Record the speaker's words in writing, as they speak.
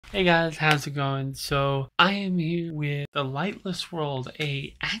Hey guys, how's it going? So I am here with the Lightless World,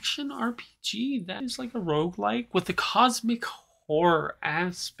 a action RPG that is like a roguelike with a cosmic horror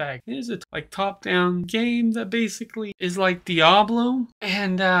aspect. It is a top-down game that basically is like Diablo,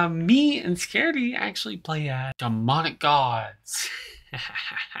 and me and Scaredy actually play as demonic gods.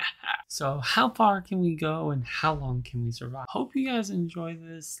 So how far can we go and how long can we survive? Hope you guys enjoy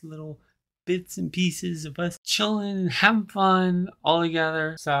this little bits and pieces of us chilling and having fun all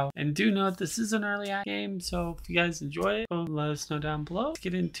together. So, and do note this is an early access game, so if you guys enjoy it, let us know down below. Let's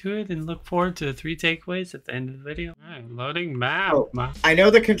get into it and look forward to the 3 takeaways at the end of the video. Alright, loading map. Oh, I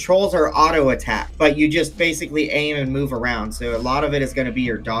know the controls are auto attack, but you just basically aim and move around, so a lot of it is going to be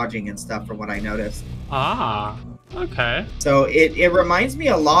your dodging and stuff from what I noticed. Ah, okay. So it reminds me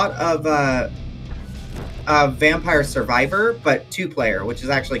a lot of Vampire Survivor, but 2-player, which is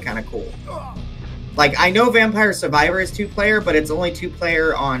actually kind of cool. Like, I know Vampire Survivor is 2-player, but it's only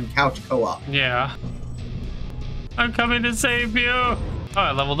 2-player on couch co-op. Yeah. I'm coming to save you! Oh,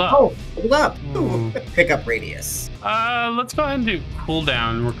 I leveled up. Oh, leveled up! Ooh. Pickup radius. Let's go ahead and do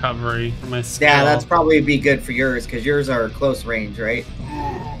cooldown recovery for my skill. Yeah, that's probably be good for yours, because yours are close range, right?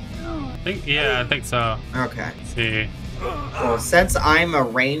 I think so. Okay. Let's see. Well, since I'm a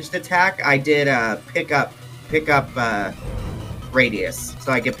ranged attack, I did a pickup radius,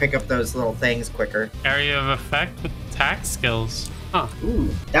 so I can pick up those little things quicker. Area of effect with attack skills. Huh. Ooh,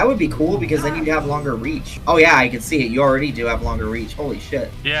 that would be cool because then you'd have longer reach. Oh yeah, I can see it. You already do have longer reach. Holy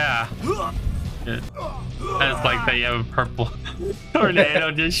shit. Yeah. It's like that you have a purple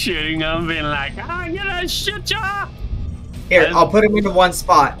tornado just shooting them, being like, I'm gonna shoot ya! Here, I'll put him into one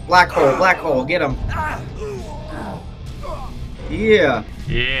spot. Black hole, get him. Yeah.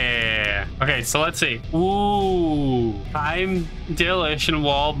 Yeah. Okay, so let's see. Ooh. Time dilation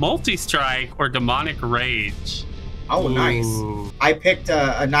wall, multi-strike, or demonic rage. Oh, Ooh. Nice. I picked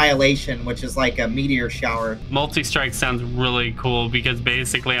annihilation, which is like a meteor shower. Multi-strike sounds really cool because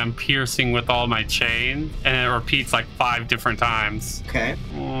basically I'm piercing with all my chain and it repeats like 5 different times. Okay.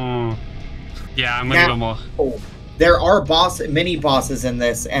 Ooh. Yeah, I'm gonna go more. Oh. There are mini bosses in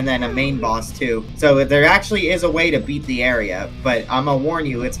this, and then a main boss too. So there actually is a way to beat the area, but I'm gonna warn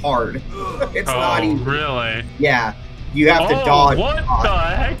you, it's hard. It's not easy. Really? Yeah, you have to dodge. What the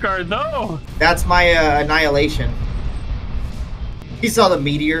heck are those? That's my annihilation. You saw the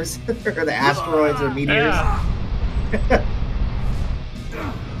meteors, or the asteroids, or meteors. Yeah.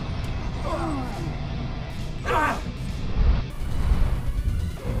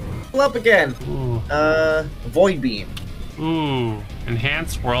 Up again. Ooh. Void beam. Ooh,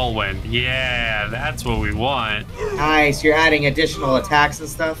 enhanced whirlwind. Yeah, that's what we want. Nice. You're adding additional attacks and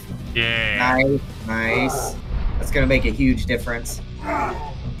stuff. Yeah. Nice. That's gonna make a huge difference.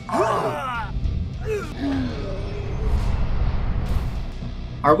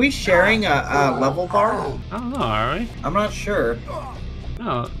 Are we sharing a level bar? I don't know, are we? I'm not sure.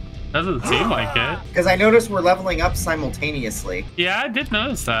 No, doesn't seem like it. Because I noticed we're leveling up simultaneously. Yeah, I did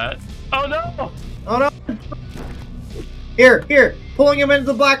notice that. Oh no! Oh no! Here, pulling him into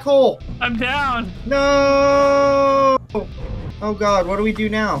the black hole. I'm down. No! Oh god, what do we do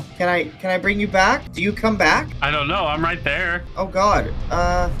now? Can I bring you back? Do you come back? I don't know. I'm right there. Oh god.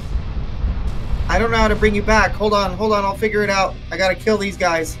 I don't know how to bring you back. Hold on. I'll figure it out. I gotta kill these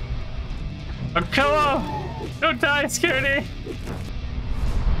guys. I'm kill him! Don't die, Scaredy!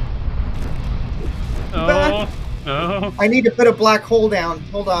 Oh, no. I need to put a black hole down.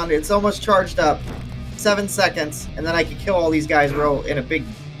 Hold on, it's almost charged up. 7 seconds, and then I can kill all these guys real in a big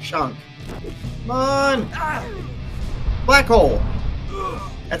chunk. Come on! Black hole!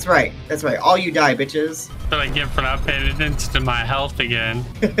 That's right. All you die, bitches. What I get for not paying attention to my health again.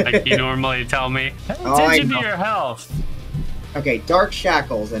 Like you normally tell me. Pay Oh, attention to your health. Okay, Dark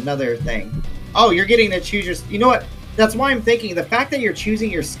Shackles, another thing. Oh, you're getting to choose your... You know what? That's why I'm thinking the fact that you're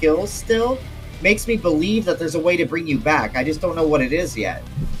choosing your skills still makes me believe that there's a way to bring you back. I just don't know what it is yet.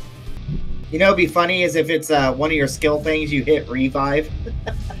 You know, it'd be funny is if it's one of your skill things, you hit revive.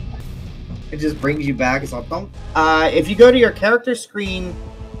 It just brings you back. So if you go to your character screen,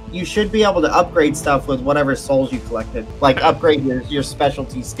 you should be able to upgrade stuff with whatever souls you collected. Like upgrade your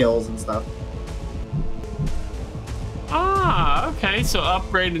specialty skills and stuff. Ah, okay. So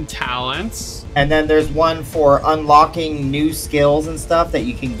upgrading talents. And then there's one for unlocking new skills and stuff that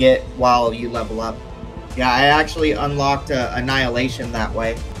you can get while you level up. Yeah, I actually unlocked Annihilation that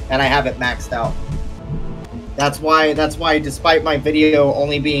way, and I have it maxed out. That's why despite my video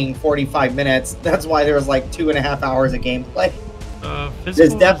only being 45 minutes, that's why there was like 2.5 hours of gameplay.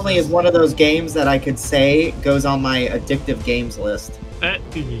 This definitely is one of those games that I could say goes on my addictive games list.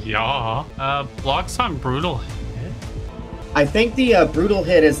 Yeah. Blocks on brutal hit. I think the brutal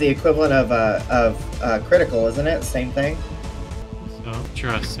hit is the equivalent of critical, isn't it? Same thing. So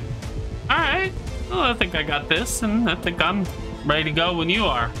interesting. All right. Well, I think I got this, and I think I'm ready to go when you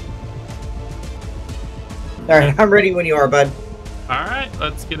are. All right, I'm ready when you are, bud. All right,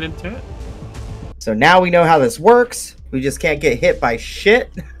 let's get into it. So now we know how this works. We just can't get hit by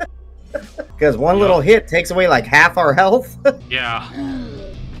shit. Because one little hit takes away like half our health. Yeah.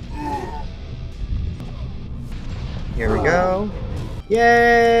 Here we go.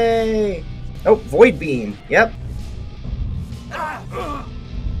 Yay! Oh, Void Beam. Yep.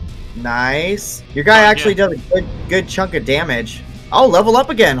 Nice. Your guy actually does a good chunk of damage. Oh, level up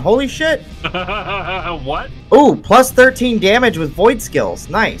again. Holy shit. What? Ooh, plus 13 damage with Void skills.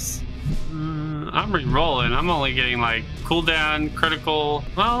 Nice. I'm re-rolling. I'm only getting like cooldown, critical.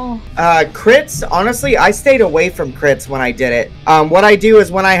 Well, crits. Honestly, I stayed away from crits when I did it. What I do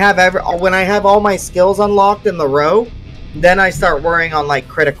is when I have all my skills unlocked in the row, then I start worrying on like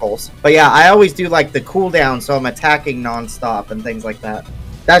criticals. But yeah, I always do like the cooldown, so I'm attacking nonstop and things like that.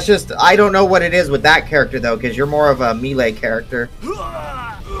 That's just, I don't know what it is with that character though, because you're more of a melee character.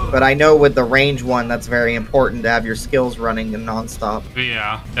 But I know with the range one, that's very important to have your skills running and nonstop.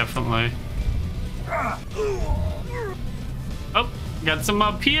 Yeah, definitely. Oh, got some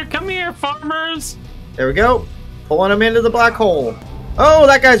up here. Come here, farmers. There we go. Pulling them into the black hole. Oh,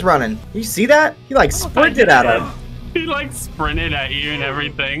 that guy's running. You see that? He like sprinted at him. He like sprinted at you and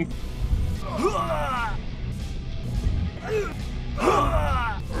everything.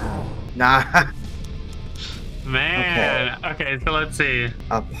 Nah. Man. Okay, so let's see.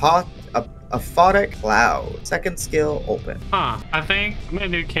 A photic cloud. Second skill open. Huh. I think I'm gonna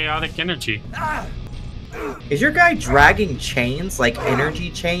do chaotic energy. Is your guy dragging chains, like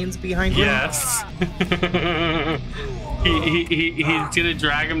energy chains behind him? Yes. He's gonna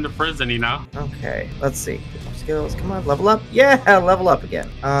drag him to prison, you know? Okay, let's see. Get more skills. Come on, level up. Yeah, level up again.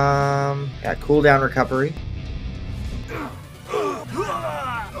 Yeah, cooldown recovery.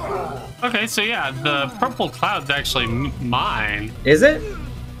 Okay, so yeah, the purple cloud's actually mine. Is it?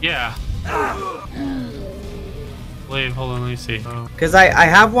 Yeah. Wait, hold on, let me see. Because I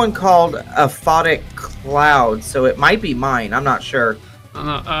have one called a photic cloud, so it might be mine. I'm not sure.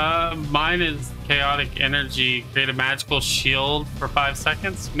 Mine is chaotic energy. Create a magical shield for 5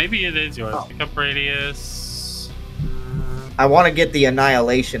 seconds. Maybe it is yours. Pick up radius. I want to get the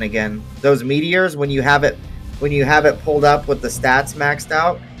annihilation again. Those meteors, when you have it pulled up with the stats maxed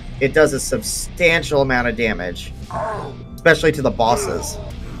out, it does a substantial amount of damage, especially to the bosses.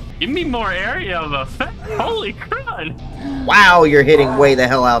 Give me more area of effect. Holy crud! Wow, you're hitting way the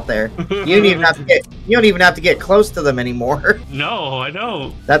hell out there. You don't even have to get close to them anymore. No, I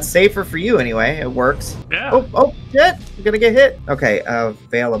don't. That's safer for you anyway. It works. Yeah. Oh, shit! You're gonna get hit. Okay,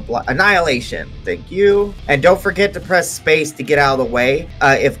 Veil of Annihilation. Thank you. And don't forget to press space to get out of the way.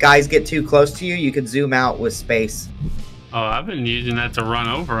 If guys get too close to you, you can zoom out with space. Oh, I've been using that to run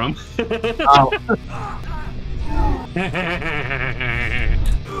over them. Oh.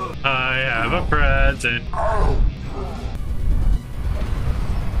 I have a present.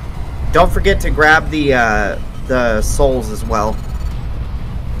 Don't forget to grab the souls as well.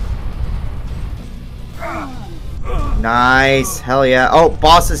 Nice. Hell yeah. Oh,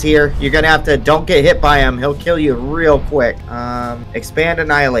 boss is here. You're gonna have to, don't get hit by him. He'll kill you real quick. Expand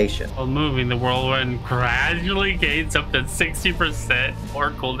Annihilation. While moving, the whirlwind gradually gains up to 60% or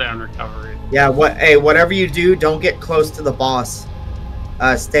cooldown recovery. Yeah, whatever you do, don't get close to the boss.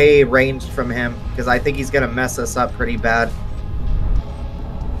 Stay ranged from him, because I think he's gonna mess us up pretty bad.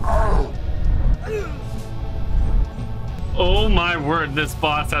 Oh my word, this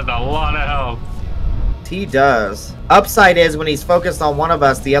boss has a lot of health. He does. Upside is when he's focused on one of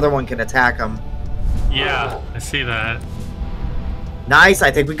us, the other one can attack him. Yeah, I see that. Nice,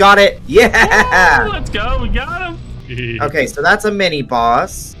 I think we got it. Yeah! Woo, let's go, we got him. Okay, so that's a mini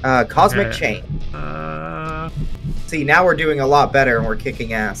boss. Cosmic Chain. See, now we're doing a lot better and we're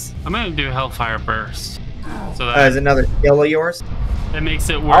kicking ass. I'm gonna do Hellfire Burst. So that is another skill of yours? It makes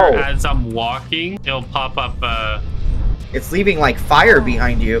it where as I'm walking, it'll pop up. It's leaving like fire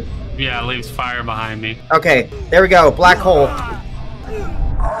behind you. Yeah, it leaves fire behind me. Okay, there we go. Black hole.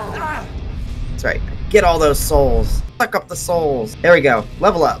 That's right. Get all those souls. Suck up the souls. There we go.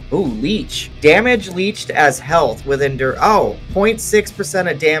 Level up. Ooh, leech. Damage leached as health with endure. Oh,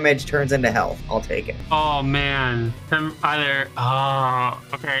 0.6% of damage turns into health. I'll take it. Oh man. Okay.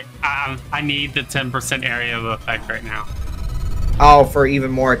 I need the 10% area of effect right now. Oh, for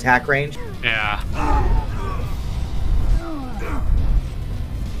even more attack range? Yeah.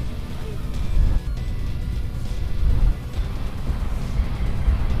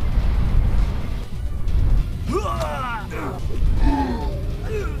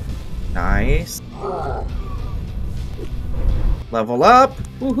 Nice. Level up.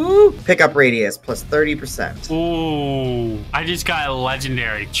 Woohoo. Pickup radius plus 30%. Ooh. I just got a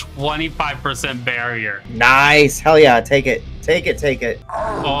legendary 25% barrier. Nice. Hell yeah. Take it. Take it. Take it.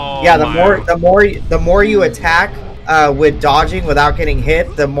 Oh, Yeah. The more you attack with dodging without getting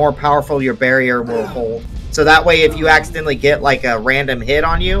hit, the more powerful your barrier will hold. So that way, if you accidentally get like a random hit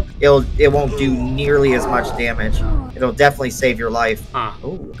on you, it won't do nearly as much damage. It'll definitely save your life. Huh.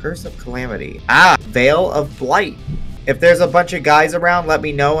 Ooh, Curse of Calamity. Ah, Veil of Blight. If there's a bunch of guys around, let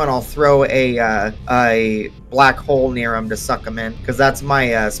me know and I'll throw a black hole near them to suck them in. Because that's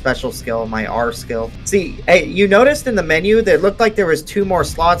my special skill, my R skill. See, hey, you noticed in the menu that it looked like there was 2 more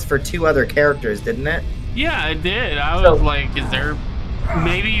slots for 2 other characters, didn't it? Yeah, I did. I was like, is there...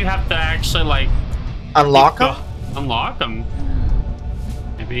 Maybe you have to actually, like... Unlock them? Unlock them.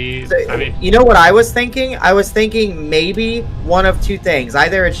 Maybe... So, I mean... You know what I was thinking? I was thinking maybe one of 2 things.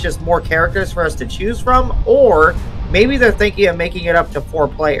 Either it's just more characters for us to choose from, or... maybe they're thinking of making it up to 4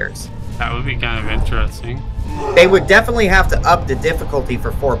 players. That would be kind of interesting. They would definitely have to up the difficulty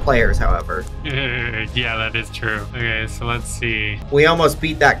for 4 players, however. Yeah, that is true. Okay, so let's see. We almost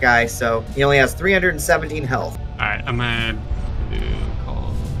beat that guy, so he only has 317 health. Alright, I'm gonna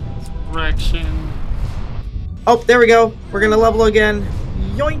call correction. Oh, there we go. We're gonna level again.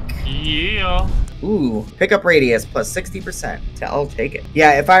 Yoink! Yeah. Ooh, pickup radius plus 60%. I'll take it.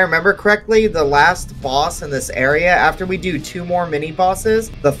 Yeah, if I remember correctly, the last boss in this area, after we do 2 more mini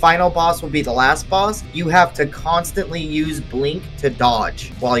bosses, the final boss will be the last boss. You have to constantly use blink to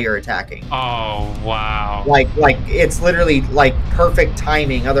dodge while you're attacking. Oh, wow. Like it's literally like perfect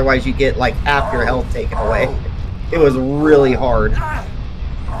timing. Otherwise, you get like half your health taken away. It was really hard.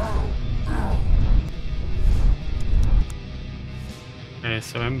 Okay,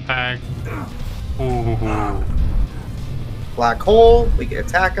 so impact. Ooh. Black hole, we can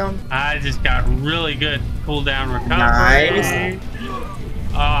attack them. I just got really good cooldown recovery. Nice.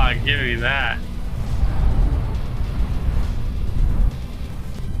 Oh, give me that.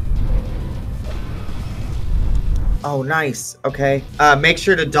 Oh, nice. Okay. Make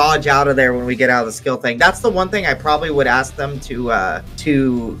sure to dodge out of there when we get out of the skill thing. That's the one thing I probably would ask them to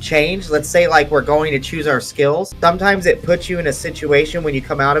change. Let's say like we're going to choose our skills. Sometimes it puts you in a situation when you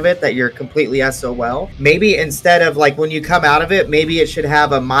come out of it that you're completely SOL. Maybe instead of like when you come out of it, maybe it should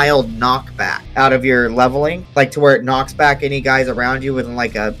have a mild knockback out of your leveling. Like to where it knocks back any guys around you within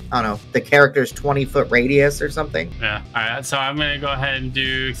like a, I don't know, the character's 20-foot radius or something. Yeah. Alright, so I'm gonna go ahead and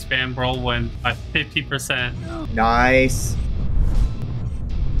do expand whirlwind by 50%. Nice.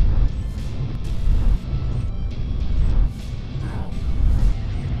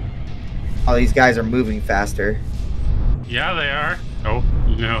 All these guys are moving faster. Yeah, they are. Oh,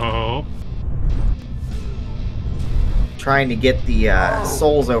 no. Trying to get the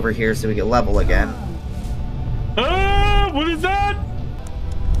souls over here so we can level again. Ah, what is that?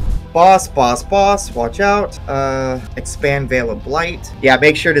 Boss, boss, boss, watch out. Expand Veil of Blight. Yeah,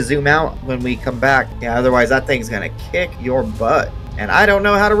 make sure to zoom out when we come back. Yeah, otherwise that thing's gonna kick your butt. And I don't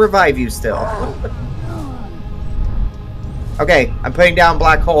know how to revive you still. Okay, I'm putting down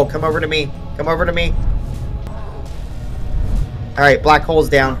Black Hole. Come over to me. Come over to me. Alright, Black Hole's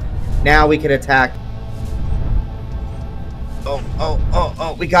down. Now we can attack.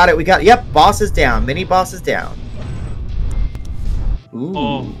 Oh, we got it, we got it. Yep, boss is down. Mini boss is down. Ooh,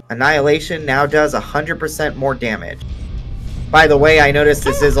 Oh. Annihilation now does 100% more damage. By the way, I noticed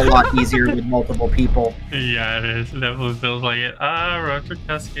this is a lot easier with multiple people. Yeah, it is. It definitely feels like it. Roger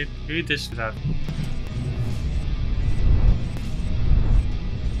Cascade 2 dishes out.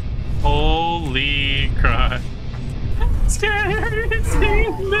 Holy crap. Scary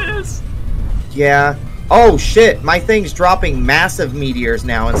seeing this. Yeah. Oh shit, my thing's dropping massive meteors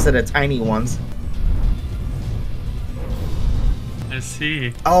now instead of tiny ones. I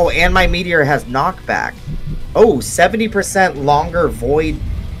see. Oh, and my meteor has knockback. Oh, 70% longer void.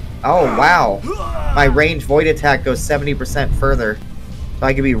 Oh, wow. My range void attack goes 70% further. So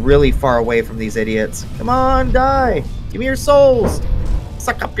I can be really far away from these idiots. Come on, die. Give me your souls.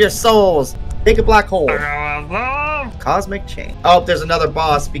 Suck up your souls. Take a black hole. Cosmic chain. Oh, there's another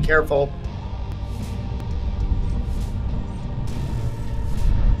boss. Be careful.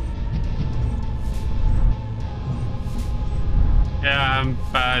 Yeah, I'm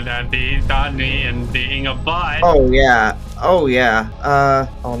bad at the Donnie and being a bot. Oh, yeah. Oh, yeah.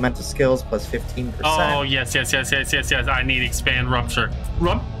 Elemental skills plus 15%. Oh, yes. I need expand rupture.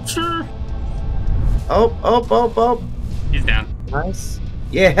 Rupture? Oh. He's down. Nice.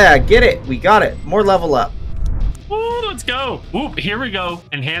 Yeah, get it. We got it. More level up. Oh, let's go. Oop, here we go.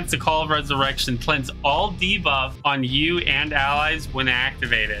 Enhance the Call of Resurrection. Cleanse all debuff on you and allies when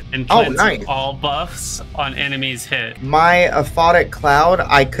activated. And cleanse nice. all buffs on enemies hit. My aphotic cloud,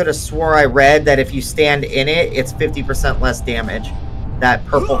 I could have swore I read that if you stand in it, it's 50% less damage. That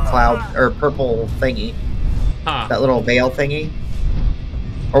purple cloud, or purple thingy. Huh. That little veil thingy.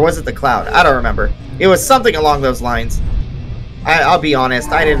 Or was it the cloud? I don't remember. It was something along those lines. I'll be honest,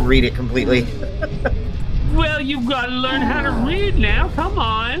 I didn't read it completely. Well, you gotta learn how to read now. Come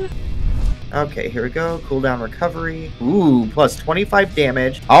on. Okay, here we go. Cooldown recovery. Ooh, plus 25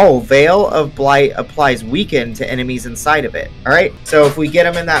 damage. Oh, Veil of Blight applies weaken to enemies inside of it. All right. So if we get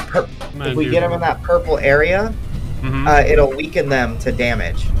them in that purple area, it'll weaken them to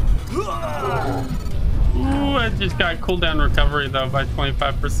damage. Ooh, I just got cooldown recovery though by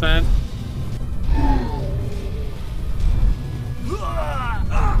 25%.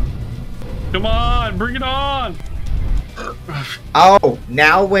 Come on, bring it on! Oh,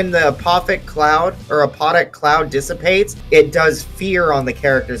 now when the apothic cloud dissipates, it does fear on the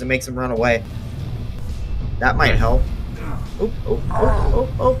characters and makes them run away. That might help.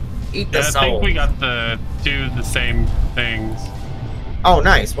 Oh. Eat the soul. I think we got to do the same things. Oh,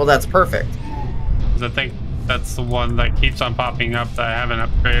 nice. Well, that's perfect. 'Cause I think that's the one that keeps on popping up that I haven't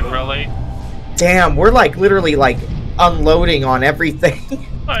upgraded really. Damn, we're like literally like unloading on everything.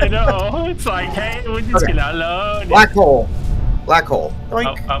 I know. It's like, hey, we're just gonna unload. Black hole.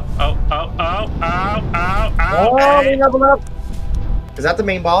 Oink. Oh, hey. Level up. Is that the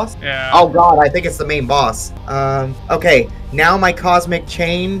main boss? Yeah. Oh god, I think it's the main boss. Okay, now my cosmic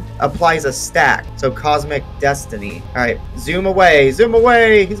chain applies a stack. So cosmic destiny. All right, zoom away.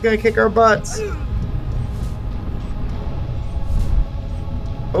 He's gonna kick our butts.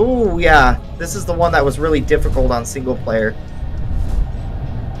 Oh yeah, this is the one that was really difficult on single player.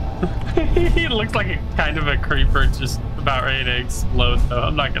 He looks like kind of a creeper just about ready to explode though,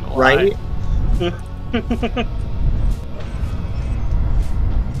 I'm not gonna lie. Right?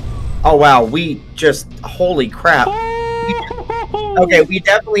 Oh wow, we just, holy crap. Okay, we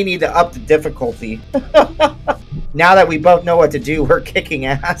definitely need to up the difficulty. Now that we both know what to do, we're kicking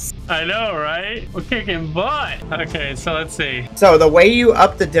ass. I know, right? We're kicking butt. Okay, so let's see. So the way you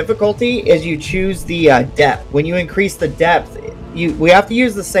up the difficulty is you choose the depth. When you increase the depth, we have to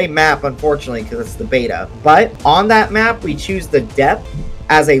use the same map, unfortunately, because it's the beta. But on that map, we choose the depth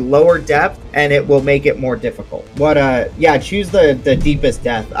as a lower depth, and it will make it more difficult. Yeah, choose the deepest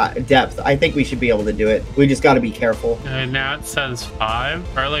depth. I think we should be able to do it. We just got to be careful. Now it says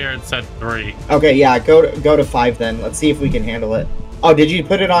 5. Earlier it said 3. Okay, yeah, go to 5 then. Let's see if we can handle it. Oh, did you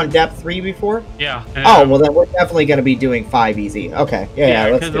put it on depth 3 before? Yeah. Oh, well then we're definitely going to be doing 5 easy. Okay. Yeah,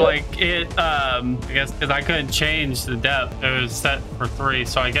 let's do like it. I guess because I couldn't change the depth. It was set for 3,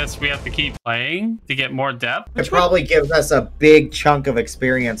 so I guess we have to keep playing to get more depth. It probably gives us a big chunk of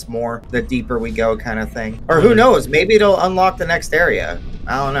experience more the deeper we go, kind of thing. Or who knows? Maybe it'll unlock the next area.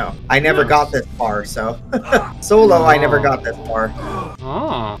 I don't know. I never got this far, so solo. I never got this far.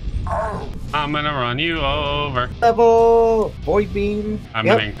 Oh. I'm gonna run you over. Level void beam. I'm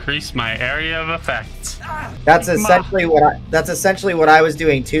gonna increase my area of effect. That's essentially what I was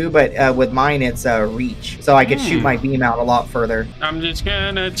doing too, but with mine it's reach, so I could shoot my beam out a lot further. I'm just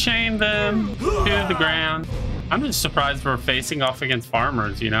gonna chain them to the ground. I'm just surprised we're facing off against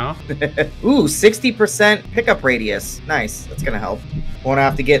farmers, you know? Ooh, 60% pickup radius. Nice. That's gonna help. Won't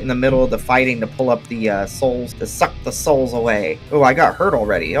have to get in the middle of the fighting to pull up the souls, to suck the souls away. Oh, I got hurt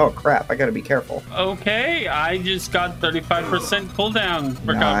already. Oh, crap. I gotta be careful. Okay, I just got 35% cooldown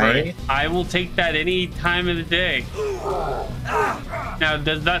recovery. Nice. I will take that any time of the day. Now,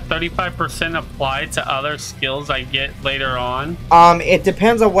 does that 35% apply to other skills I get later on? It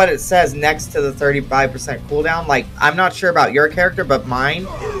depends on what it says next to the 35% cooldown. Like, I'm not sure about your character, but mine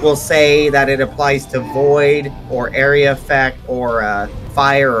will say that it applies to void or area effect or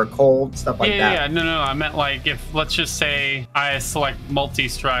fire or cold, stuff like that. Yeah, no, I meant like if, let's just say I select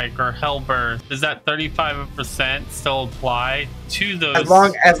multi-strike or hellbirth, does that 35% still apply to those?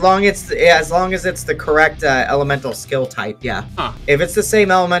 As long as it's the correct elemental skill type, yeah. Huh. If it's the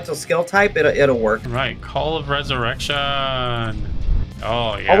same elemental skill type, it'll work. Right, Call of Resurrection.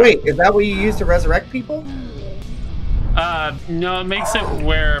 Oh, yeah. Oh, wait, is that what you use to resurrect people? No, it makes it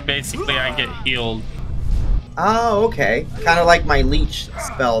where basically I get healed. Oh, okay. Kind of like my leech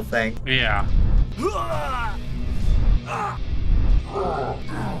spell thing. Yeah.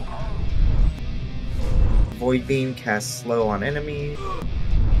 Void beam casts slow on enemies.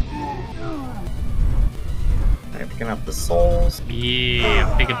 I'm picking up the souls.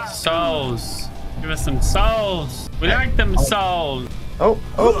 Yeah, pick up the souls. Give us some souls. We like them souls.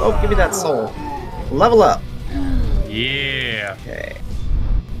 Oh, give me that soul. Level up. Yeah. Okay.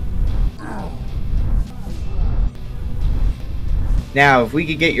 Now, if we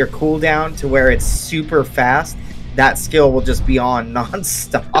could get your cooldown to where it's super fast, that skill will just be on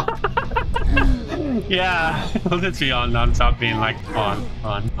non-stop. Yeah, we'll just be on non-stop being like on.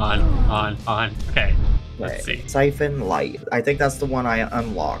 Okay, let's see. Siphon Light. I think that's the one I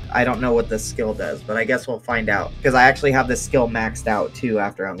unlocked. I don't know what this skill does, but I guess we'll find out. Because I actually have this skill maxed out too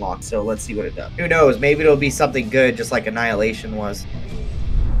after unlocked, so let's see what it does. Who knows? Maybe it'll be something good, just like Annihilation was.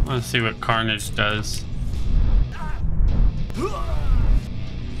 Let's see what Carnage does.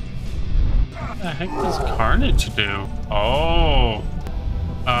 What the heck does Carnage do? Oh.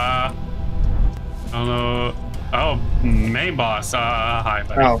 I don't know. Oh, main boss. Hi,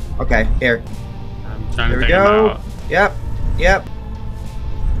 buddy. Oh, okay. Here. I'm trying Here to we take him go. out.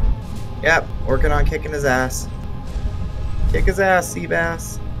 Yep. Working on kicking his ass. Kick his ass,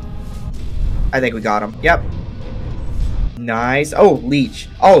 Seabass. I think we got him. Yep. Nice. Oh, leech.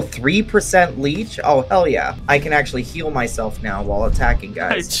 Oh, 3% leech? Oh, hell yeah. I can actually heal myself now while attacking I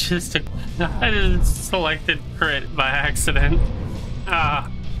guys. just selected crit by accident.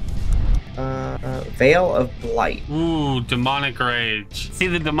 Veil of Blight. Ooh, demonic rage. See,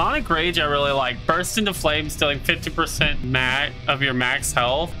 the demonic rage I really like. Burst into flames, dealing 50% of your max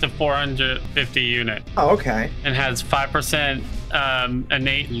health to 450 unit, Oh, okay. and has 5%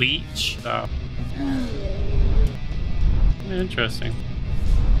 innate leech. So interesting.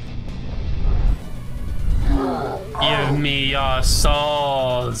 Give me your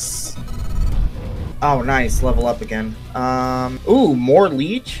souls. Oh, nice. Level up again. Ooh, more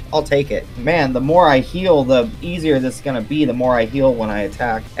leech? I'll take it. Man, the more I heal, the easier this is gonna be. The more I heal when I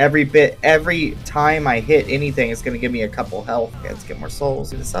attack. Every time I hit anything, it's gonna give me a couple health. Okay, let's get more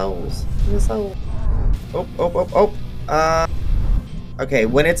souls. Do the souls. Do the souls. Oh. Okay,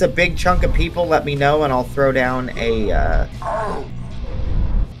 when it's a big chunk of people, let me know and I'll throw down a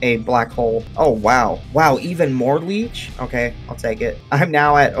black hole. Oh, wow. Wow, even more leech? Okay, I'll take it. I'm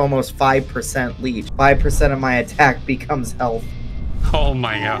now at almost 5% leech. 5% of my attack becomes health. Oh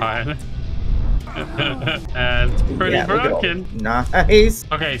my god. That's pretty broken. Nice.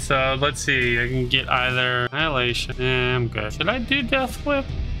 Okay, so let's see. I can get either Annihilation. I'm good. Should I do Death Whip?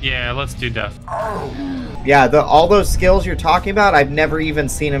 Yeah, let's do Death. Yeah, all those skills you're talking about, I've never even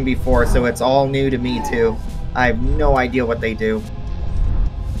seen them before, so it's all new to me too. I have no idea what they do.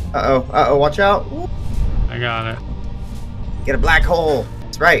 Uh-oh, watch out. I got it. Get a black hole.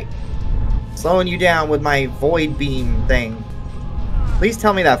 That's right. Slowing you down with my void beam thing. Please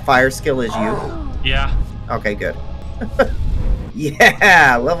tell me that fire skill is you. Yeah. Okay, good.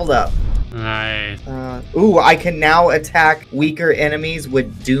 Yeah, leveled up. Nice. Ooh, I can now attack weaker enemies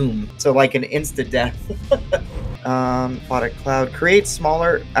with Doom. So like an insta-death. Plotted cloud. Create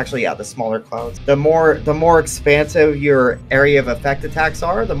smaller... Actually, yeah, the smaller clouds. The more expansive your area of effect attacks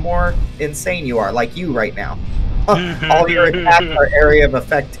are, the more insane you are. Like you right now. All your attacks are area of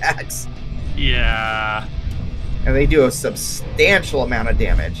effect attacks. Yeah. And they do a substantial amount of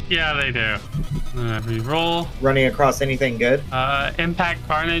damage. Yeah, they do. Reroll. Running across anything good? Impact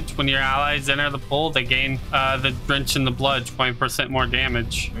Carnage. When your allies enter the pool, they gain the Drench in the Blood, 20% more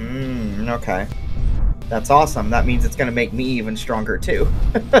damage. Okay. That's awesome. That means it's going to make me even stronger, too.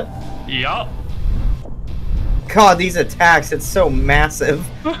 Yup. God, these attacks, it's so massive.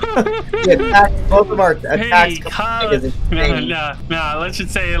 The attacks, both of our attacks is insane. No, let's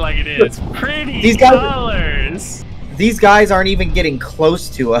just say it like it is. Pretty These colors. These guys aren't even getting close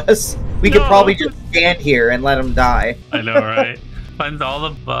to us. We could probably just stand here and let them die. I know, right? Cleanse all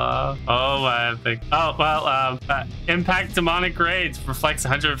above. Oh, I think. Oh, well, Impact Demonic Rage reflects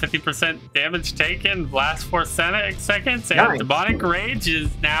 150% damage taken, lasts 4 seconds, and Nice. Demonic Rage is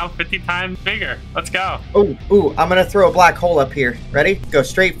now 50 times bigger. Let's go. Ooh, I'm going to throw a black hole up here. Ready? Go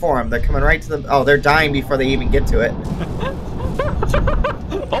straight for them. They're coming right to them. Oh, they're dying before they even get to it.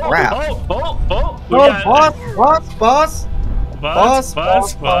 Crap. Boss.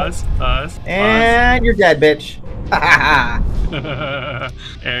 And you're dead, bitch.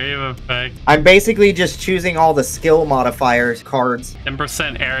 Area of effect. I'm basically just choosing all the skill modifiers cards.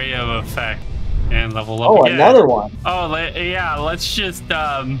 10% area of effect. And level up Oh, again. another one. Oh, yeah, let's just,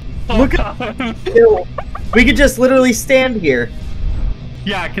 Look at we could just literally stand here.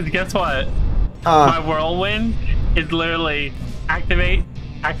 Yeah, because guess what? My whirlwind is literally activate,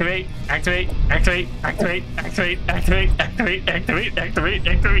 and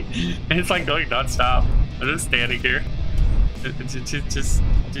it's like going non-stop. I'm just standing here. Just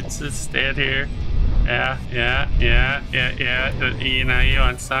stand here. Yeah. You know you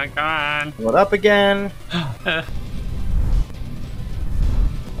want some? Come on. What up again?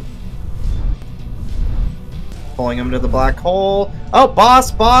 Pulling him to the black hole. Oh,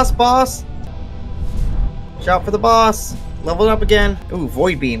 boss, boss, boss. Shout for the boss. Level it up again. Ooh,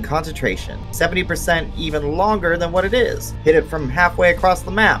 Void Beam, concentration. 70% even longer than what it is. Hit it from halfway across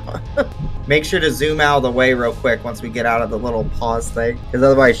the map. Make sure to zoom out of the way real quick once we get out of the little pause thing. Because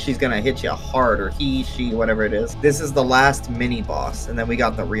otherwise she's going to hit you hard, or he, she, whatever it is. This is the last mini boss, and then we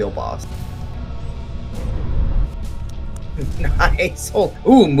got the real boss. Nice. Oh,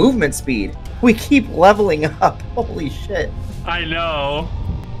 ooh, movement speed. We keep leveling up. Holy shit. I know.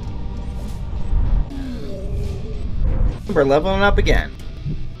 We're leveling up again.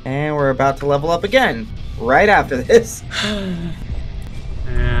 And we're about to level up again. Right after this.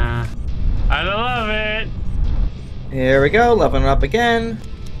 Yeah. I love it. Here we go. Leveling up again.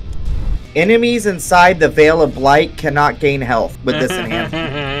 Enemies inside the Veil of Blight cannot gain health with this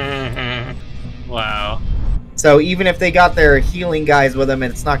enhancement. Wow. So even if they got their healing guys with them,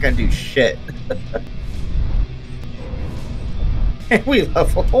 it's not going to do shit. And we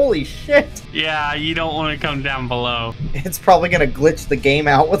level. Holy shit. Yeah, you don't want to come down below. It's probably going to glitch the game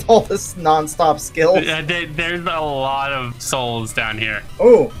out with all this non-stop skills. There's a lot of souls down here.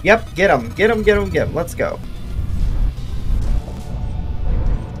 Oh, yep. Get them. Get them, get them, get them. Let's go.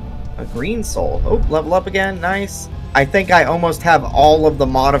 A green soul. Oh, level up again. Nice. I think I almost have all of the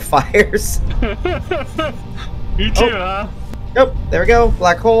modifiers. You too, huh? Yep, there we go.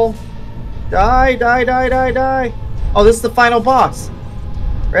 Black hole. Die, die, die, die, die. Oh, this is the final boss.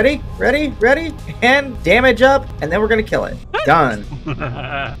 Ready? Ready? Ready? And damage up, and then we're going to kill it. Done.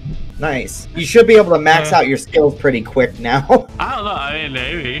 Nice. You should be able to max out your skills pretty quick now. I don't know. I mean,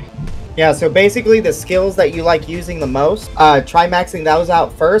 maybe. Yeah, so basically the skills that you like using the most, try maxing those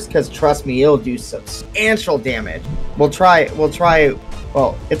out first, because trust me, it'll do substantial damage. We'll try,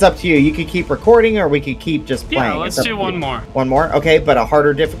 well, it's up to you. You could keep recording, or we could keep just playing. Yeah, let's do one more. One more? Okay, but a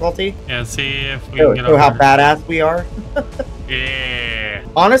harder difficulty? Yeah, see if we can get over. How badass we are? Yeah.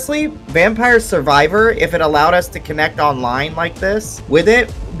 Honestly, Vampire Survivor, if it allowed us to connect online like this, with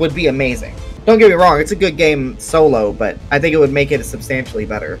it, would be amazing. Don't get me wrong, it's a good game solo, but I think it would make it substantially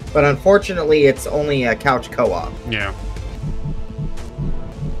better. But unfortunately, it's only a couch co-op. Yeah.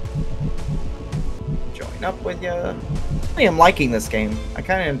 Join up with ya. I am liking this game. I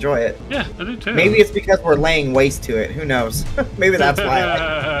kind of enjoy it. Yeah, I do too. Maybe it's because we're laying waste to it. Who knows? Maybe that's why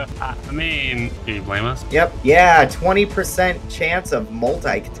I like it. I mean, can you blame us? Yep. Yeah, 20% chance of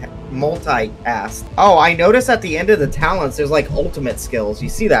multi-cast. Oh, I noticed at the end of the talents, there's like ultimate skills. You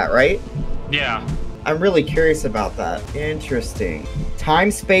see that, right? Yeah. I'm really curious about that. Interesting.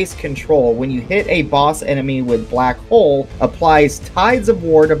 Time-space control. When you hit a boss enemy with Black Hole, applies Tides of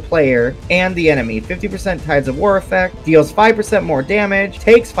War to player and the enemy. 50% Tides of War effect. Deals 5% more damage.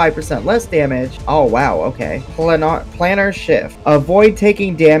 Takes 5% less damage. Oh, wow. Okay. Planar shift. Avoid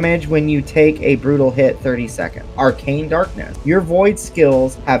taking damage when you take a brutal hit 30 seconds. Arcane Darkness. Your Void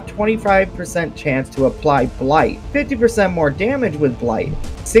skills have 25% chance to apply Blight. 50% more damage with Blight.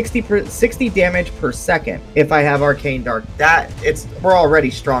 60 damage per second if I have Arcane Dark. We're already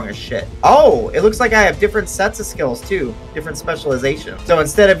strong as shit. Oh, it looks like I have different sets of skills too. Different specializations. So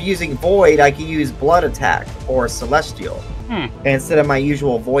instead of using Void, I can use Blood Attack or Celestial. Instead of my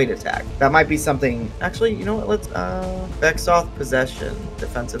usual Void attack. That might be something. Actually, you know what? Let's Vexoth Possession,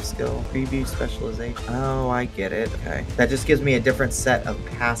 defensive skill, preview specialization. Oh, I get it. Okay. That just gives me a different set of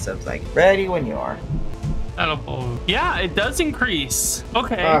passives. Like, ready when you are. Yeah, it does increase.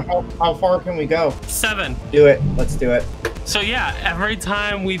 Okay. How far can we go? 7. Do it. Let's do it. So yeah, every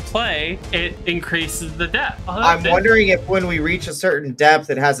time we play, it increases the depth. I'm wondering if when we reach a certain depth,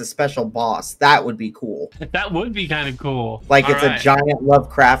 it has a special boss. That would be cool. That would be kind of cool. Like it's a giant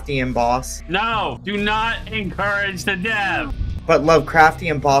Lovecraftian boss. No, do not encourage the depth. But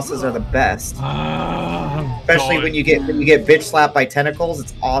Lovecraftian bosses are the best. Especially when you get bitch slapped by tentacles.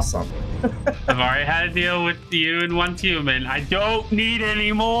 It's awesome. I've already had to deal with you and Once Human. I don't need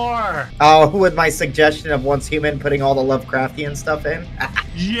any more. Oh, with my suggestion of Once Human putting all the Lovecraftian stuff in?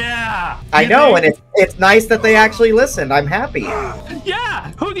 Yeah. I know, and it's nice that they actually listened. I'm happy.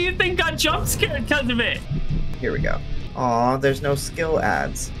 Yeah. Who do you think got jump scared because of it? Here we go. Aw, there's no skill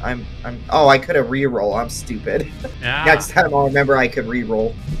ads. Oh, I could have reroll. I'm stupid. Yeah. Next time I'll remember I could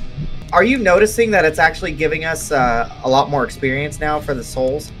reroll. Are you noticing that it's actually giving us a lot more experience now for the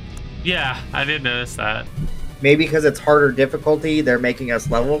souls? Yeah, I did notice that. Maybe because it's harder difficulty, they're making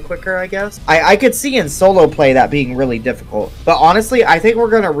us level quicker, I guess. I could see in solo play that being really difficult. But honestly, I think we're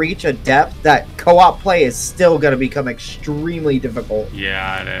going to reach a depth that co-op play is still going to become extremely difficult.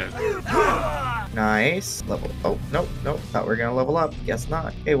 Yeah, it is. Nice. Level. Oh, nope. Thought we were going to level up. Guess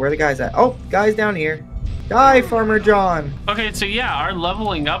not. Hey, where are the guys at? Oh, guys down here. Die, Farmer John. Okay, so yeah, our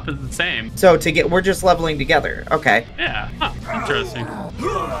leveling up is the same. So we're just leveling together. Okay. Yeah, huh, interesting.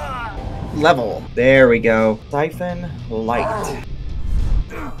 Level. There we go. Siphon light.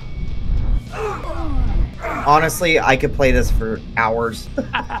 Honestly, I could play this for hours.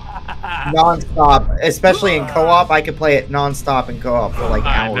 Non-stop. Especially in co-op, I could play it non-stop in co-op for like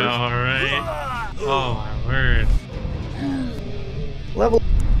hours. I know, right? Oh my word. Level.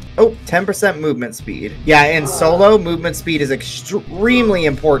 Oh, 10% movement speed. Yeah, in solo, movement speed is extremely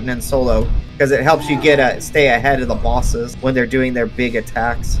important in solo because it helps you stay ahead of the bosses when they're doing their big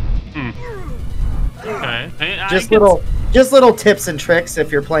attacks. Okay. Just little tips and tricks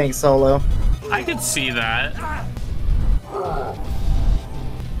if you're playing solo. I could see that.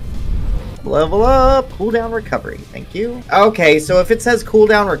 Level up, cooldown recovery. Thank you. Okay, so if it says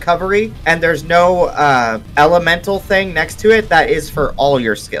cooldown recovery and there's no elemental thing next to it, that is for all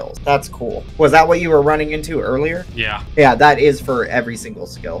your skills. That's cool. Was that what you were running into earlier? Yeah. Yeah, that is for every single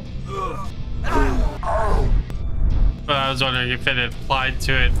skill. But I was wondering if it applied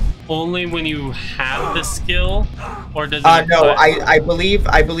to it only when you have the skill, or does it? No, I believe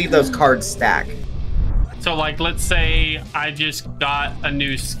those cards stack. So, like, let's say I just got a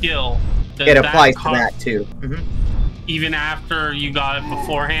new skill. It applies to that too. Even after you got it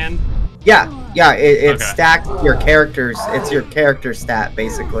beforehand? Yeah, it Okay. stacks your characters. It's your character stat,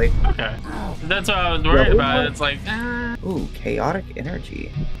 basically. Okay. That's what I was worried about. It's like, Ooh, chaotic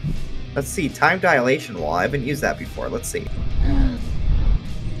energy. Let's see, time dilation wall. I haven't used that before. Let's see.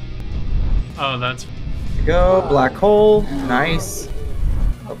 oh, that's... Here we go, black hole. Nice.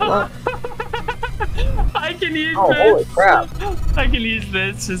 Level up. I can use Oh, this. holy crap. I can use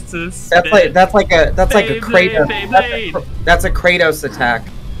this just to That's like a Kratos. Blade. That's a Kratos attack.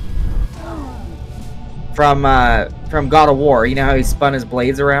 From God of War. You know how he spun his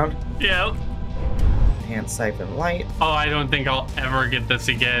blades around? Yeah. Hand siphon light. Oh, I don't think I'll ever get this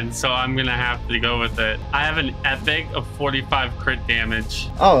again, so I'm gonna have to go with it. I have an epic of 45 crit damage.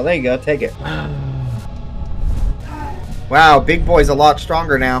 Oh, there you go. Take it. Wow, big boy's a lot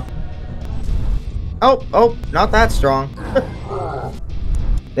stronger now. Oh, not that strong.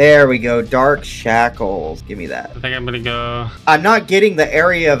 There we go. Dark shackles. Give me that. I think I'm gonna go... I'm not getting the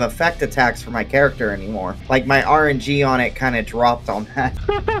area of effect attacks for my character anymore. Like my RNG on it kind of dropped on that.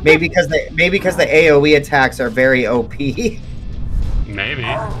 maybe because the AoE attacks are very OP. Maybe.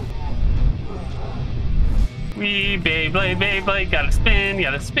 Wee Beyblade, gotta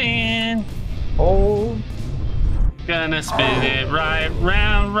spin. Oh. Gonna spin it right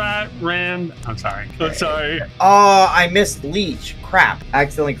round. I'm sorry. I'm sorry. Oh, I missed Leech. Crap. I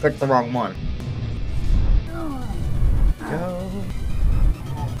accidentally clicked the wrong one. Go.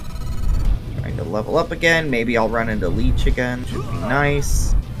 Trying to level up again. Maybe I'll run into Leech again. Should be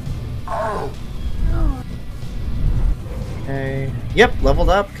nice. Okay. Yep, leveled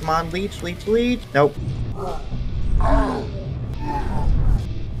up. Come on, Leech. Nope.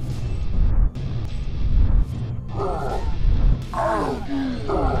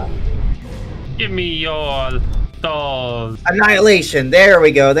 Give me your dolls. Annihilation. There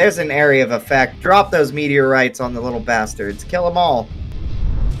we go. There's an area of effect. Drop those meteorites on the little bastards. Kill them all.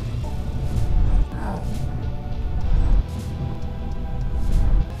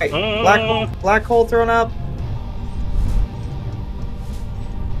 Hey, black hole thrown up.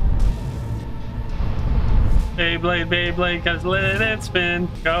 Beyblade, cause let it spin.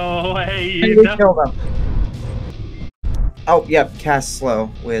 Go away. Kill them. Oh, yep, cast slow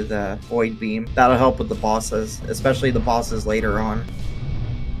with Void Beam. That'll help with the bosses, especially the bosses later on.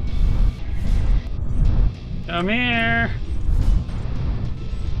 Come here.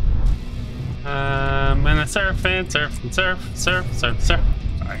 I'm gonna surf. Sorry.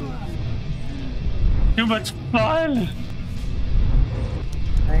 Too much fun.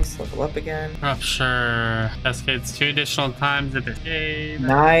 Nice, level up again. Rupture. Cascades 2 additional times a day.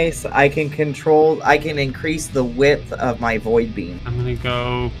 Nice, I can increase the width of my Void Beam. I'm gonna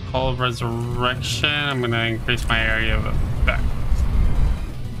go Call of Resurrection. I'm gonna increase my area of effect.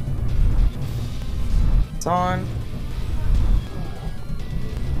 It's on.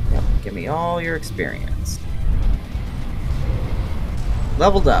 Yep, give me all your experience.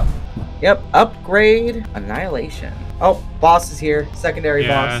 Leveled up. Yep, upgrade, Annihilation. Oh, boss is here. Secondary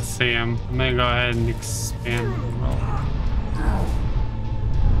boss. Yeah, I see him. I'm gonna go ahead and expand the roll.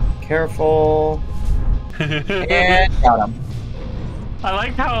 Careful. And got him. I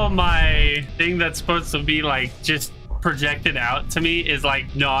like how my thing that's supposed to be like just projected out to me is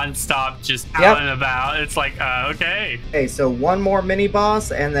like non-stop just out and about. It's like, okay. Okay, so one more mini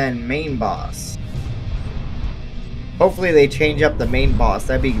boss and then main boss. Hopefully they change up the main boss.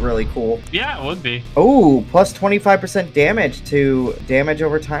 That'd be really cool. Yeah, it would be. Oh, plus 25% damage to damage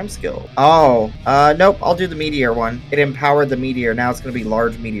over time skill. Oh, nope. I'll do the meteor one. It empowered the meteor. Now it's going to be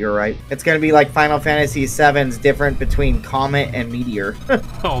large meteorite. It's going to be like Final Fantasy VII's different between comet and meteor.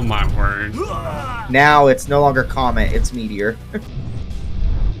 Oh my word. Now it's no longer comet, it's meteor.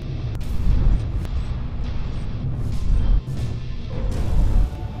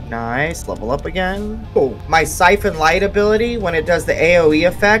 Nice, level up again. Oh, my Siphon Light ability, when it does the AoE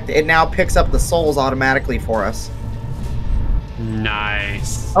effect, it now picks up the souls automatically for us.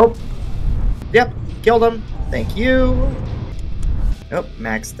 Nice. Oh, yep, killed him. Thank you. Nope,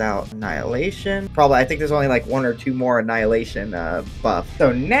 maxed out Annihilation. Probably, I think there's only like 1 or 2 more Annihilation buff.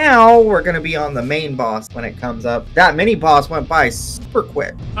 So now we're gonna be on the main boss when it comes up. That mini boss went by super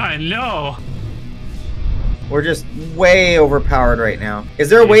quick. I know. We're just way overpowered right now. Is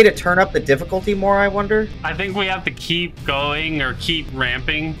there a way to turn up the difficulty more, I wonder? I think we have to keep going or keep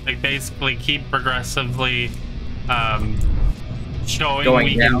ramping. Like basically keep progressively showing Going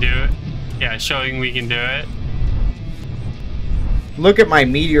we down. can do it. Yeah, showing we can do it. Look at my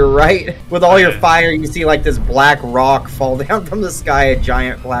meteorite. With all your fire, you see like this black rock fall down from the sky, a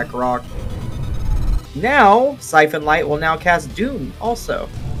giant black rock. Now, Siphon Light will now cast Doom also.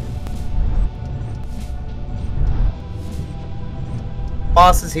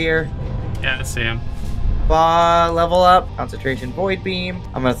 Boss is here. Yeah, I see him. Level up. Concentration Void Beam.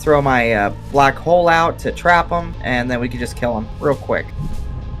 I'm going to throw my black hole out to trap him, and then we can just kill him real quick.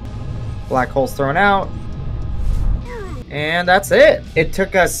 Black hole's thrown out. And that's it. It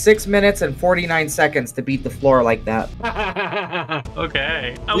took us 6 minutes and 49 seconds to beat the floor like that.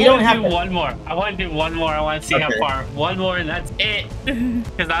 Okay. We don't I have want to do to- one more. I want to do one more. I want to see how Okay. far. One more, and that's it.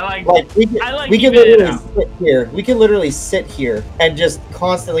 Because I like. We I can keeping it literally out. sit here. We can literally sit here and just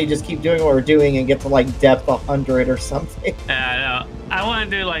constantly just keep doing what we're doing and get to like depth 100 or something. Yeah, I know. I want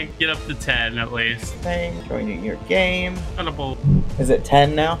to do like get up to 10 at least. Thing, joining your game. Incredible. Is it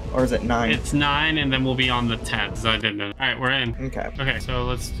 10 now or is it 9? It's 9, and then we'll be on the 10th. So I didn't. All right, we're in. Okay. Okay, so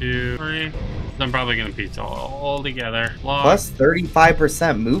let's do 3. I'm probably gonna beat all together. Log. Plus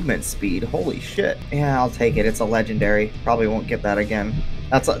 35% movement speed. Holy shit. Yeah, I'll take it. It's a legendary. Probably won't get that again.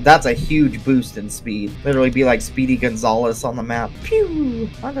 That's a huge boost in speed. Literally be like Speedy Gonzalez on the map. Pew!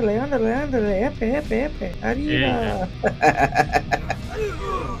 Andale, andale, andale, epe, epe, epe. Arriba.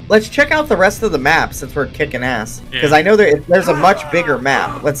 Let's check out the rest of the map since we're kicking ass. Because Yeah. I know there's a much bigger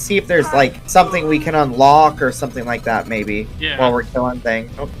map. Let's see if there's like something we can unlock or something like that maybe. Yeah. While we're killing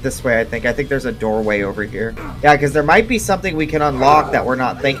things. Oh, this way I think. I think there's a doorway over here. Yeah, because there might be something we can unlock that we're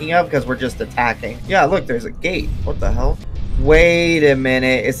not thinking of because we're just attacking. Yeah, look, there's a gate. What the hell? Wait a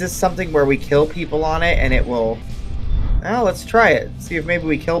minute. Is this something where we kill people on it and it will... Oh, let's try it. See if maybe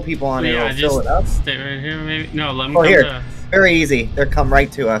we kill people on it, Yeah, it'll fill it up. stay right here, maybe. No, let me Oh, come here. to us. Very easy. They'll come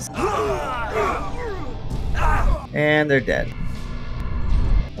right to us. And they're dead.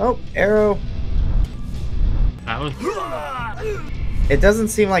 Oh, arrow. That was It doesn't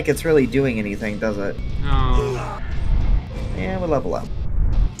seem like it's really doing anything, does it? no. And we'll level up.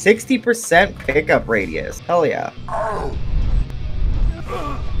 60% pickup radius. Hell yeah.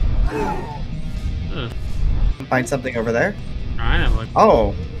 Ugh. Find something over there? Trying to look.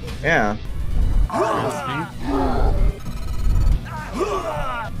 Oh, yeah. Interesting.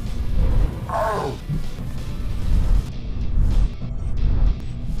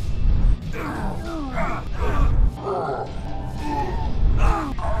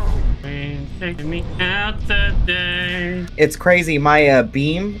 Taking me out today. It's crazy. My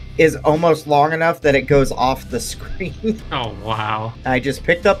beam is almost long enough that it goes off the screen. Oh wow. I just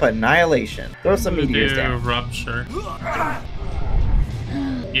picked up Annihilation. Throw some I'm gonna meteors do down. Rupture.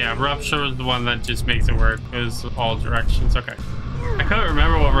 Yeah, Rupture is the one that just makes it work. Goes all directions. Okay. I couldn't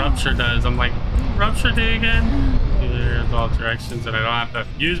remember what Rupture does. I'm like, Rupture do again? There's all directions, and I don't have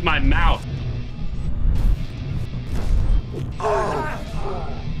to use my mouth.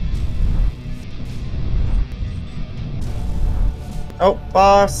 Oh,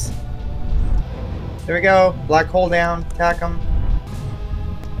 boss. There we go. Black hole down. Attack him.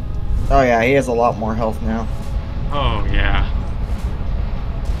 Oh yeah, he has a lot more health now. Oh yeah.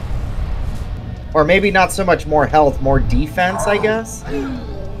 Or maybe not so much more health, more defense, I guess.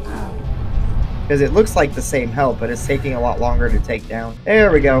 Because it looks like the same health, but it's taking a lot longer to take down.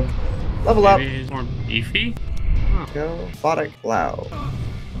 There we go. Level up. Maybe he's more beefy. Go. Photic Cloud.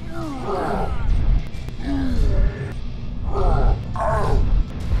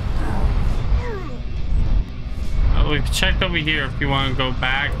 Oh, we've checked over here. If you want to go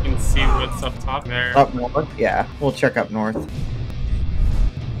back and see what's up top there. Up north? Yeah, we'll check up north.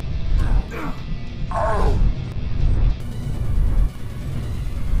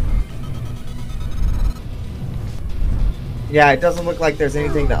 Yeah, it doesn't look like there's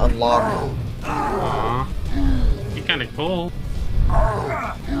anything to unlock. Aw. Be kind of cool.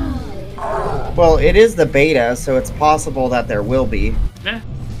 Well, it is the beta, so it's possible that there will be. Yeah.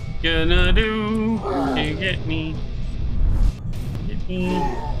 Gonna do to get me. Get me.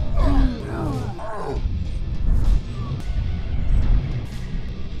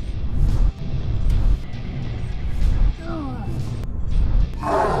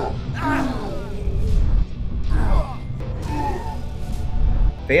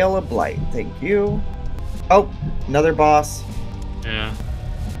 Veil of Blight, thank you. Oh, another boss. Yeah.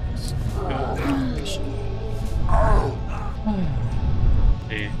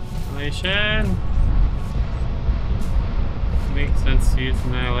 Annihilation. Makes sense to use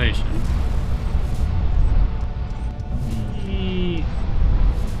annihilation. Eee.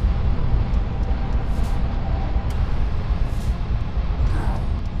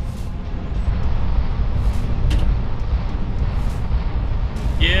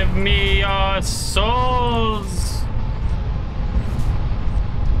 Give me your souls.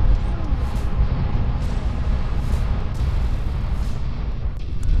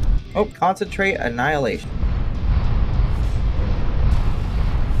 Oh, concentrate annihilation.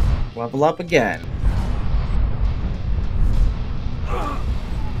 Level up again.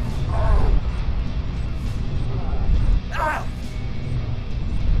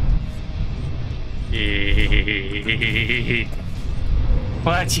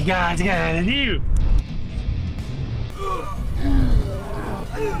 What you guys gotta do?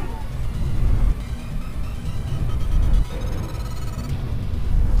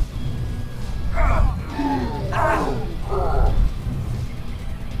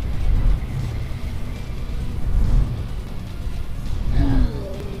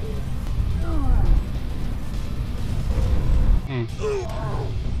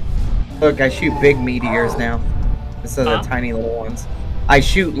 Look, I shoot big meteors now instead of the tiny little ones. I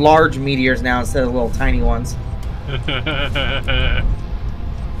shoot large meteors now instead of little tiny ones. That's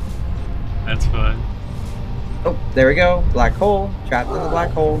fun. Oh, there we go. Black hole. Trapped in the black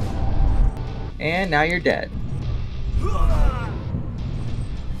hole. And now you're dead.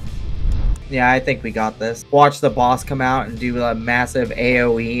 Yeah, I think we got this. Watch the boss come out and do a massive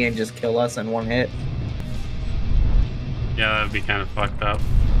AoE and just kill us in one hit. Yeah, that'd be kind of fucked up.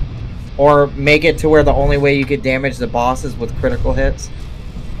 Or make it to where the only way you could damage the boss is with critical hits.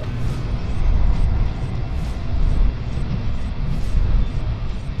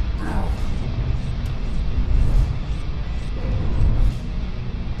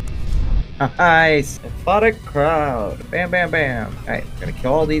 Nice. I fought a crowd. Bam, bam, bam. Alright, gonna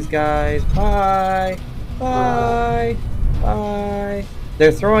kill all these guys. Bye. Bye. Bye.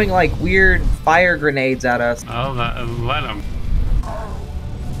 They're throwing like weird fire grenades at us. Oh, let them.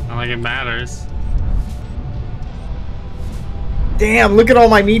 Not like it matters. Damn, look at all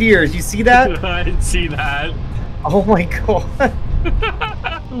my meteors. You see that? I didn't see that. Oh my god.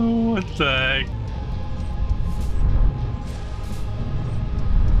 What the heck?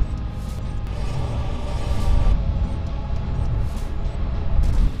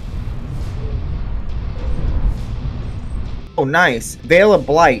 Oh, nice. Veil of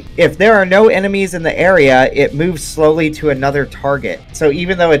Blight. If there are no enemies in the area, it moves slowly to another target. So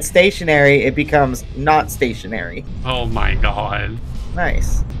even though it's stationary, it becomes not stationary. Oh my god.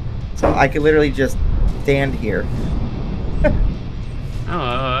 Nice. So I could literally just stand here.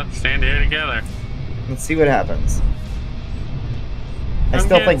 Oh, let's stand here together. Let's see what happens. I Come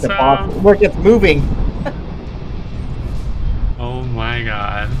still get think the some. boss... Look, it's moving. Oh my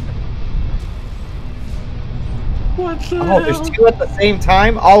god. What the Oh, hell? there's two at the same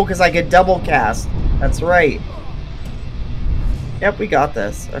time? Oh, because I could double cast. That's right. Yep, we got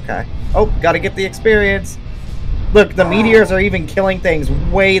this. Okay. Oh, gotta get the experience. Look, the meteors are even killing things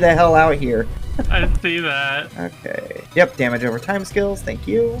way the hell out here. I didn't see that. Okay. Yep, damage over time skills. Thank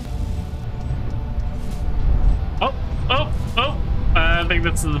you. Oh, oh, oh. I think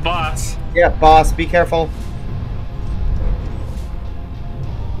this is the boss. Yep, boss, be careful.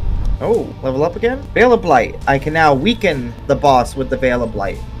 Oh, level up again? Veil of Blight. I can now weaken the boss with the Veil of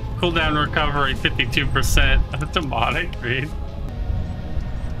Blight. Cooldown recovery 52%. That's a demonic, read.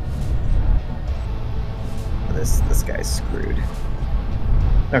 This guy's screwed.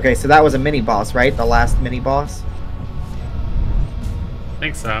 Okay, so that was a mini boss, right? The last mini boss? I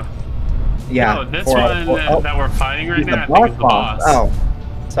think so. Yeah. No, this one that we're fighting right now, I think is the boss. Oh.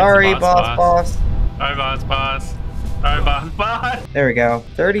 Sorry, boss. Sorry, boss. Sorry, boss. There we go.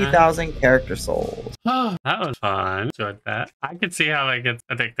 30,000 character souls. Oh, that was fun. Enjoyed that. I could see how that gets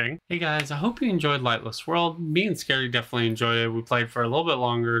addicting. Hey guys, I hope you enjoyed Lightless World. Me and Scary definitely enjoyed it. We played for a little bit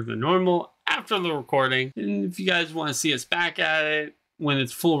longer than normal. after the recording. And if you guys want to see us back at it when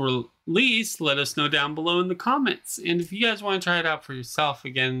it's full release, let us know down below in the comments. And if you guys want to try it out for yourself,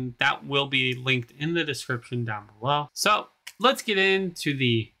 again, that will be linked in the description down below. So let's get into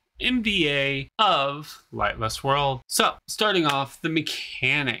the MDA of Lightless World. So starting off, the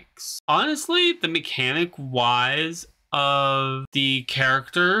mechanics. Honestly, the mechanic wise of the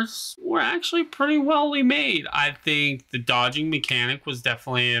characters were actually pretty well made. I think the dodging mechanic was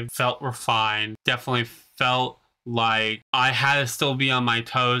definitely felt refined, definitely felt like I had to still be on my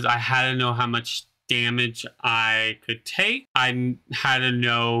toes. I had to know how much damage I could take. I had to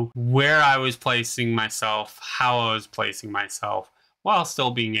know where I was placing myself, how I was placing myself, while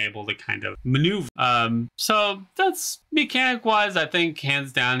still being able to kind of maneuver. So that's mechanic wise, I think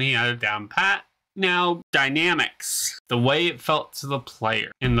hands down he had a down pat. Now, dynamics, the way it felt to the player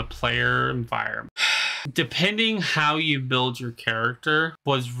in the player environment. Depending how you build your character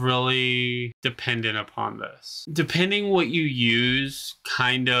was really dependent upon this. Depending what you use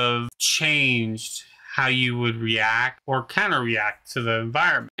kind of changed how you would react or counter react to the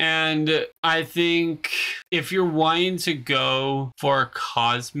environment. And I think if you're wanting to go for a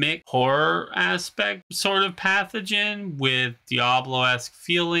cosmic horror aspect sort of pathogen with Diablo-esque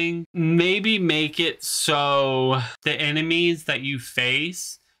feeling, maybe make it so the enemies that you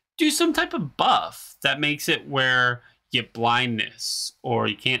face do some type of buff that makes it where you get blindness or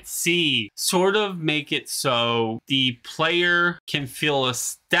you can't see. Sort of make it so the player can feel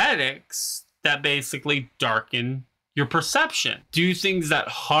aesthetics that basically darken your perception. Do things that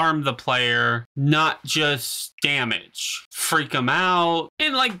harm the player, not just damage. Freak them out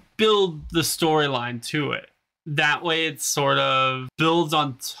and like build the storyline to it. That way it sort of builds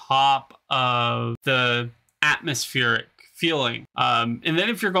on top of the atmospheric feeling. And then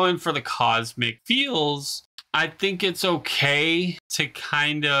if you're going for the cosmic feels, I think it's okay to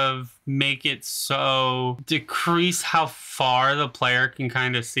kind of make it so decrease how far the player can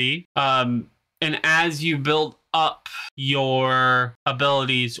kind of see. And as you build up your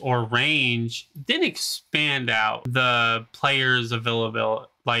abilities or range, then expand out the player's availability,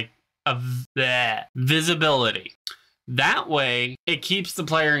 like the visibility. That way, it keeps the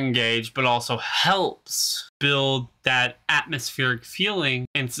player engaged, but also helps build that atmospheric feeling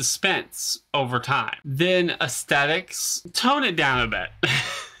and suspense over time. Then aesthetics, tone it down a bit.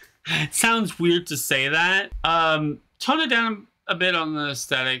 Sounds weird to say that. Tone it down a bit on the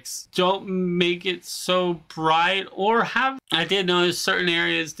aesthetics. Don't make it so bright or have, I did notice certain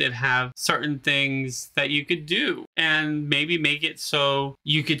areas did have certain things that you could do and maybe make it so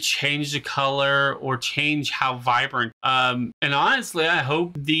you could change the color or change how vibrant. And honestly, I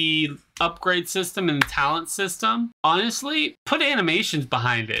hope the upgrade system and the talent system, honestly, put animations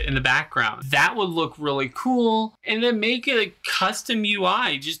behind it in the background. That would look really cool. And then make it a custom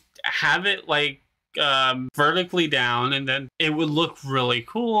UI. Just have it like vertically down, and then it would look really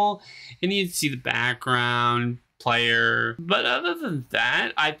cool and you'd see the background player. But other than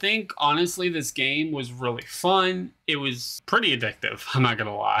that, I think honestly this game was really fun. It was pretty addictive, I'm not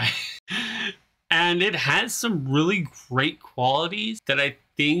gonna lie. And it has some really great qualities that I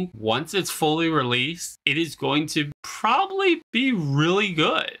think once it's fully released, it is going to probably be really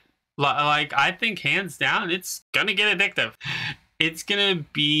good. Like, I think hands down it's gonna get addictive. It's gonna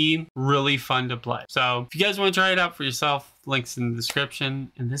be really fun to play. So if you guys want to try it out for yourself, links in the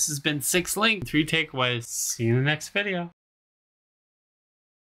description. And this has been Sixlink, 3 takeaways. See you in the next video.